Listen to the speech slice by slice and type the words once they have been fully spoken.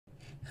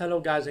Hello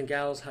guys and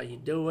gals, how you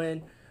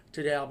doing?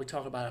 Today I'll be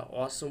talking about an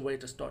awesome way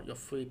to start your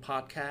free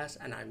podcast,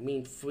 and I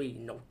mean free,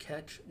 no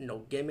catch, no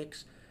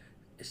gimmicks.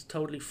 It's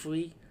totally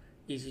free,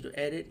 easy to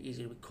edit,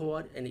 easy to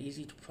record, and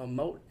easy to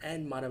promote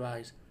and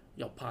monetize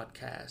your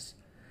podcast.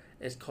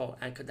 It's called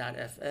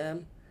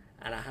Anchor.fm,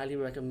 and I highly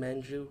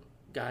recommend you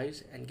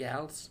guys and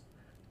gals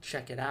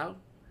check it out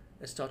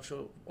and start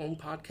your own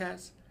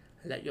podcast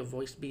and let your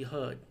voice be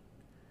heard.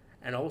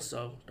 And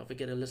also, don't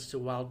forget to listen to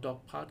Wild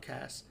Dog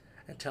Podcast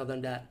and tell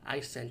them that I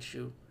sent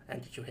you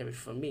and that you hear it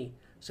from me.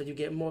 So you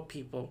get more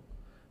people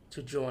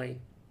to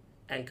join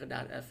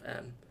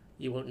Anchor.fm.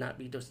 You will not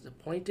be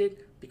disappointed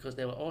because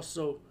they will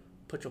also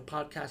put your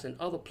podcast in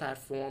other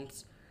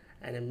platforms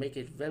and then make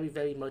it very,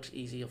 very much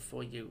easier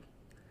for you.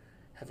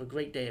 Have a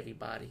great day,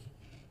 everybody.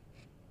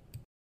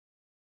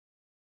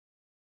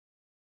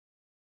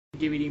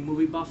 DVD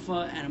movie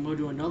buffer, and I'm going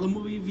to do another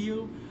movie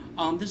review.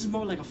 This is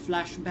more like a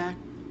flashback.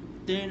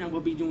 Then I'm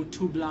going to be doing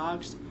two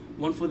blogs,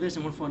 one for this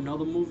and one for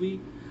another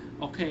movie.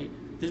 Okay,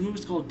 this movie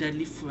is called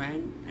Deadly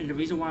Friend, and the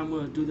reason why I'm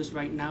going to do this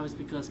right now is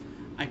because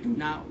I do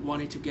not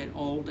want it to get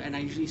old, and I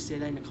usually say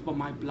that in a couple of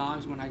my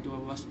blogs when I do a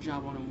rush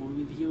job on a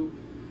movie review.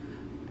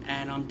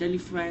 And Deadly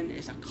Friend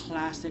is a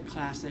classic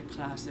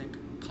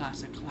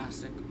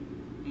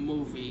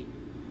movie,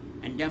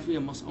 and definitely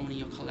a must own in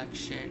your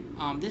collection.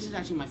 This is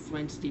actually my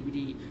friend's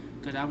DVD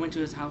because I went to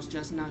his house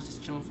just now,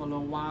 just chilling for a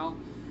little while.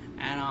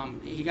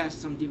 And he got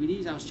some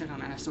DVDs. I was checking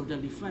on, and I saw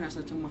Deadly Friend. I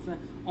started telling my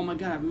friend, "Oh my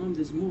God, I remember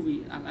this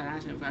movie." I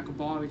asked him if I could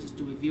borrow it just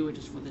to review it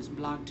just for this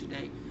blog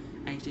today,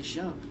 and he said,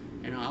 "Sure."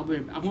 I'm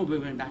gonna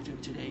bring it back to him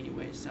today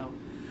anyway. So,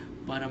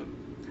 but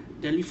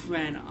Deadly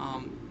Friend.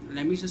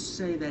 Let me just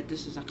say that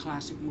this is a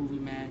classic movie,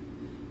 man.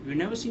 If you've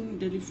never seen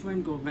Deadly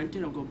Friend, go rent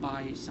it or go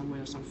buy it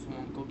somewhere or some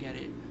form. Go get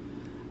it.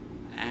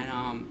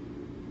 And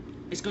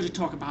it's good to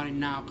talk about it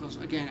now because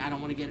again, I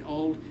don't want to get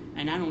old,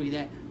 and not only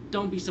that.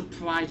 Don't be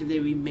surprised if they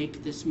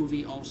remake this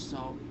movie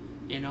also,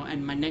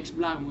 and my next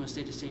blog I'm going to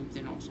say the same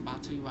thing also, but I'll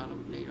tell you about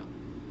it later.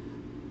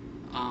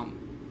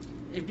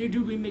 If they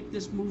do remake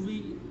this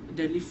movie,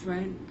 Deadly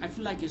Friend, I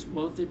feel like it's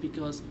worth it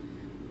because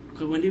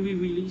when they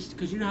re-release,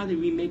 because you know how they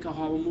remake a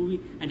horror movie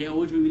and they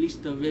always re-release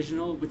the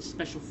original with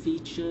special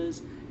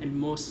features and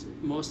more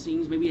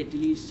scenes, maybe a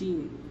deleted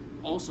scene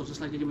also, just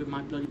like they did with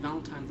My Bloody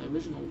Valentine, the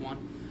original one.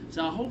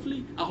 So I hope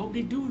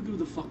they do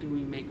the fucking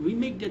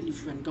remake Deadly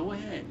Friend, go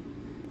ahead.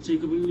 So you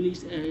could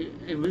re-release a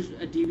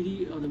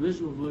DVD of the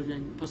original version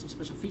and put some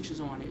special features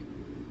on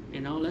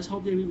it. Let's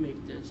hope they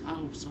remake this. I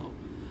hope so.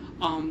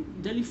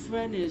 Deadly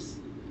Friend is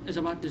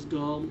about this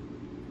girl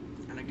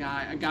and a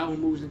guy who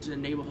moves into the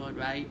neighborhood,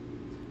 right?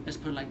 Let's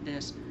put it like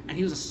this. And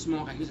he was a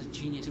smart guy. He was a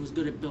genius. He was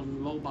good at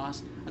building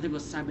robots. I think it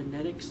was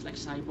cybernetics, like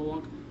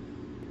cyborg.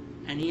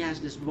 And he has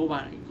this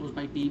robot. It goes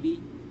by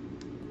BB.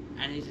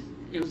 And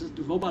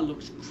the robot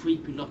looks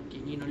creepy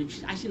looking.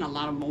 I've seen a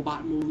lot of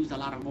robot movies, a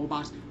lot of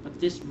robots, but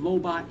this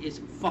robot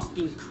is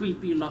fucking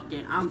creepy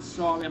looking. I'm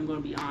sorry, I'm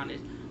gonna be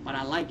honest, but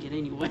I like it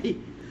anyway.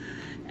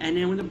 And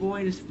then when the boy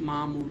and his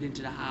mom moved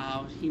into the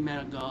house, he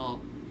met a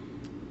girl,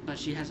 but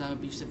she has an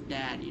abusive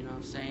dad. You know what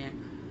I'm saying?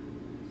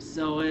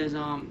 So as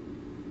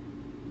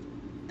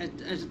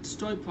the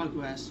story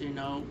progressed,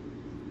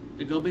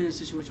 the girl been in a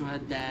situation with her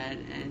dad,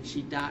 and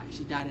she died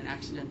an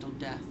accidental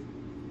death.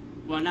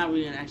 Well, not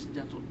really an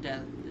accidental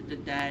death. The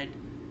dad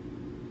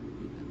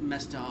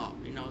messed her up,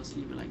 let's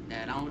leave it like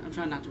that. I'm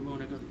trying not to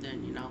ruin a good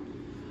thing,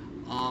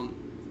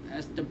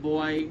 As the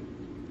boy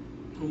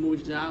who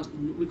moved to the house,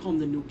 we call him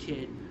the new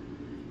kid,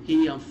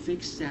 he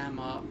fixed Sam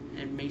up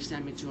and made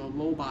Sam into a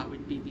robot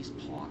with BB's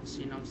parts,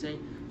 you know what I'm saying?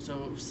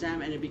 So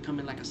Sam ended up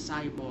becoming like a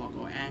cyborg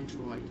or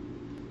android,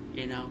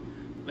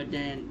 But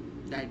then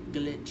that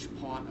glitch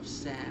part of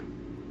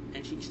Sam,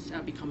 and she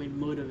started becoming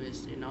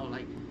murderous,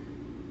 like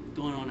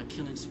going on a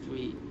killing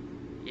spree,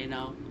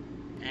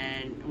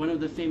 And one of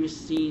the famous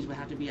scenes would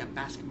have to be a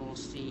basketball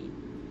scene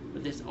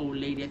with this old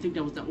lady. I think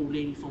that was the old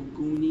lady from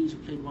Goonies who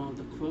played one of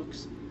the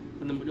crooks.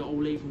 The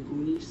old lady from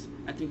Goonies.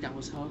 I think that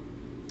was her.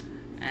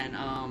 And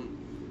I'm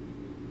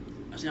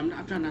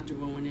trying not to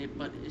ruin it,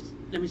 but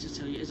let me just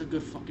tell you, it's a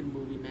good fucking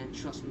movie, man.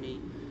 Trust me.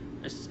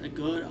 It's a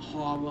good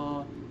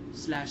horror /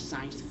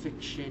 science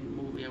fiction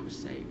movie, I would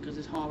say, because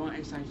it's horror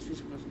and science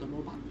fiction because of the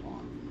robot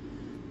part.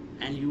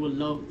 And you will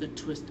love the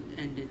twist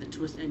ending. The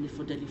twist ending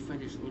for Deadly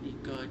Friend is really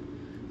good.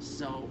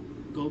 So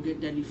go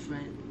get Deadly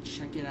Friend,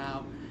 check it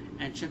out,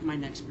 and check my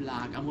next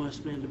blog. I'm going to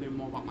explain a little bit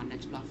more about my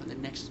next blog for the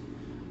next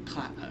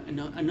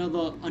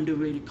another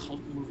underrated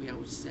cult movie, I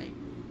would say.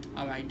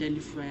 Alright, Deadly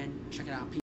Friend, check it out.